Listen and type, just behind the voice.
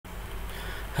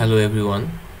Hello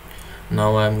everyone.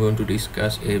 Now I am going to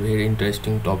discuss a very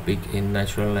interesting topic in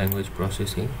natural language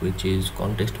processing, which is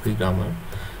context-free grammar.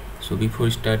 So before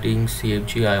starting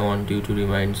CFG, I want you to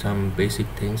remind some basic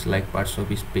things like parts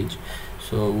of speech.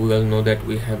 So we all know that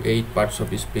we have 8 parts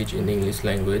of speech in English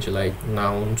language, like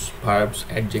nouns, verbs,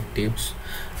 adjectives,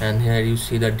 and here you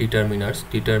see the determiners.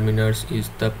 Determiners is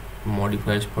the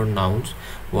modifiers for nouns.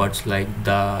 Words like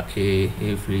the, a,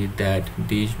 every, that,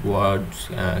 these words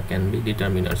can be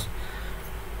determiners.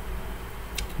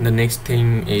 The next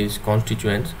thing is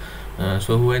constituents.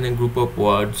 So when a group of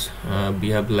words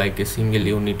behave like a single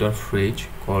unit or phrase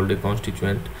called a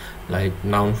constituent, like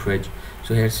noun phrase.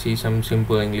 So here see some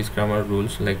simple English grammar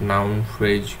rules, like noun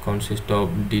phrase consists of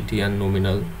DT and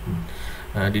nominal.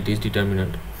 DT is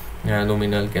determinant.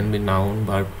 Nominal can be noun.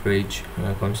 Verb phrase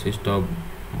consists of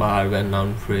verb and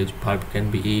noun phrase. Verb can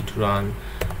be eat, run,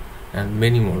 and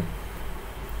many more.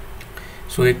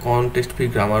 So a context-free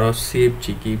grammar or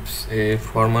CFG gives a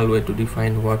formal way to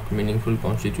define what meaningful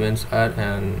constituents are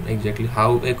and exactly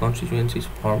how a constituent is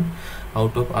formed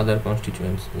out of other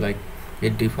constituents. Like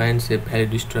it defines a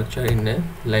valid structure in a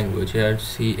language. Here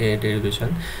see a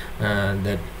derivation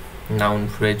that noun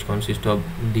phrase consists of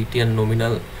DT and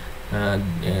nominal.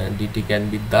 DT can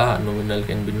be the, nominal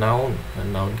can be noun,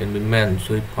 and noun can be man.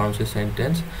 So it forms a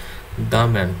sentence, the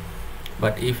man.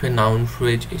 But if a noun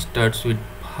phrase starts with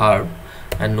verb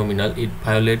and nominal, it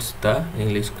violates the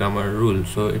English grammar rule,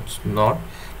 so it's not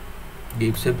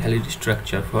gives a valid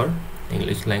structure for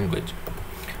English language.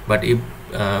 But if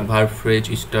verb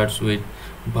phrase starts with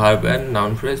verb and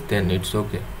noun phrase, then it's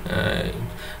okay.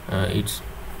 It's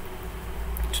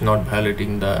not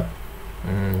violating the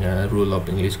rule of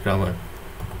English grammar.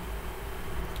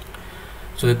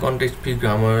 So a context-free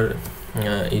grammar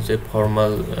is a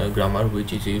formal grammar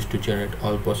which is used to generate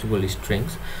all possible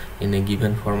strings in a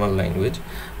given formal language,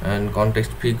 and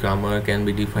context-free grammar can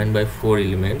be defined by 4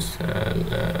 elements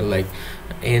like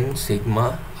n,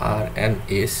 sigma, r, and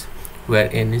s, where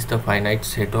n is the finite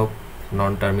set of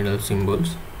non-terminal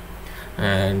symbols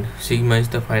and sigma is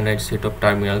the finite set of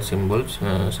terminal symbols.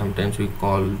 Sometimes we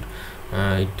call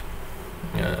it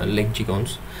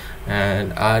lexicons,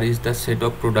 and r is the set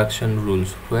of production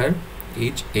rules where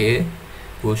each a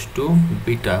goes to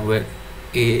beta, where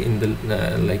a in the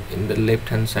in the left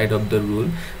hand side of the rule,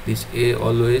 this a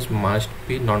always must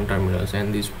be non-terminals,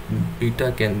 and this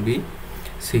beta can be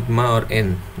sigma or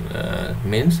n.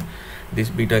 Means this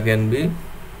beta can be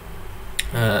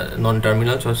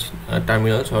non-terminals or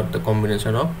terminals, or the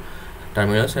combination of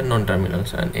terminals and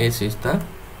non-terminals, and s is the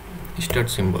start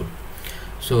symbol.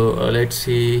 So let's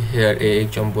see here a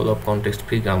example of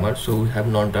context-free grammar. So we have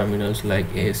non-terminals like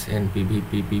s, np,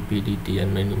 vp, pp, dt,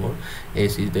 and many more.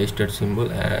 S is the start symbol,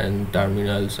 and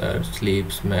terminals are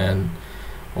slaves, man,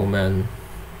 woman,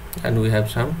 and we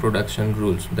have some production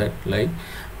rules that like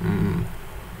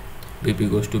vp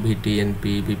goes to vt,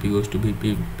 np, vp goes to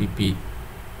vp, pp.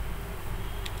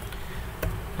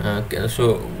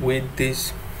 So with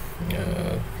this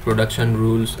production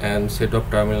rules and set of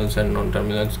terminals and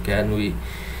non-terminals, can we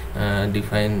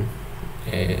define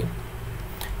a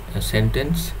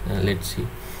sentence? Let's see.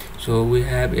 So we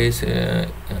have a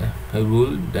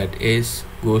rule that s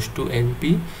goes to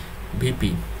np,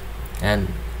 vp, and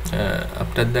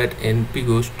after that np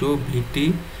goes to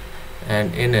vt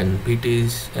and nn.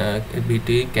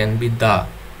 vt can be the,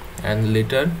 and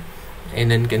later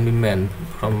nn can be man.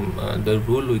 From the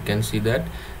rule we can see that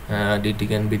dt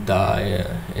can be the,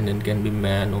 nn can be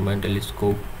man, woman,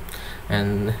 telescope,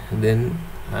 and then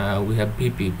we have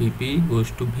vp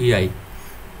goes to vi.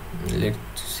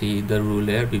 Let's see the rule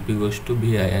here. vp goes to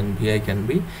vi, and vi can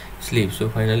be sleep. So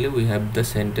finally we have the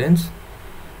sentence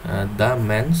the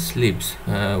man sleeps.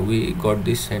 We got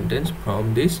this sentence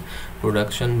from this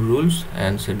production rules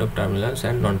and set of terminals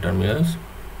and non-terminals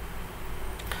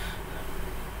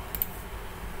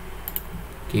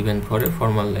given for a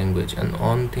formal language. And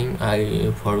one thing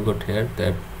I forgot here,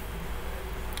 that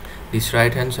this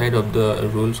right hand side of the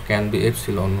rules can be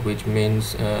epsilon, which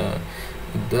means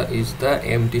is the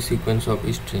empty sequence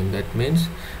of string. That means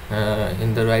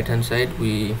in the right hand side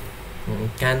we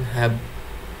can have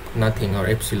nothing, or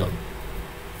epsilon.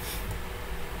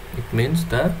 It means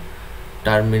the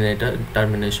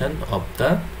termination of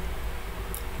the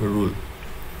rule.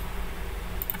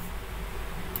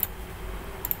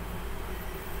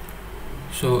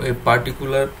 So a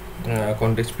particular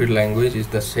context-free language is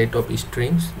the set of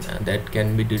strings that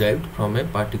can be derived from a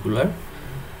particular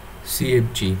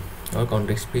CFG or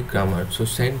context-free grammar. So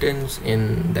sentence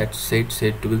in that set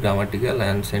said to be grammatical,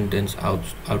 and sentence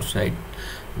outside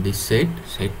this set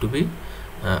said to be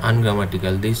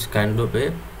ungrammatical. This kind of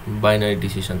a binary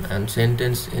decision, and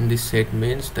sentence in this set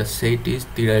means the set is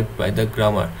derived by the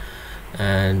grammar,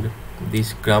 and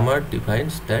this grammar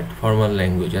defines that formal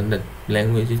language, and the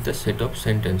language is the set of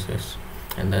sentences,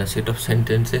 and the set of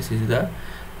sentences is the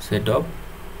set of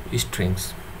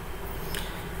strings.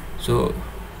 So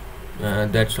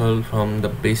that's all from the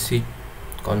basic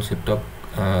concept of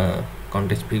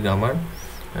context free grammar,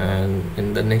 and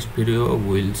in the next video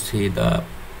we'll see the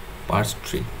parse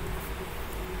tree.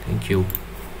 Thank you.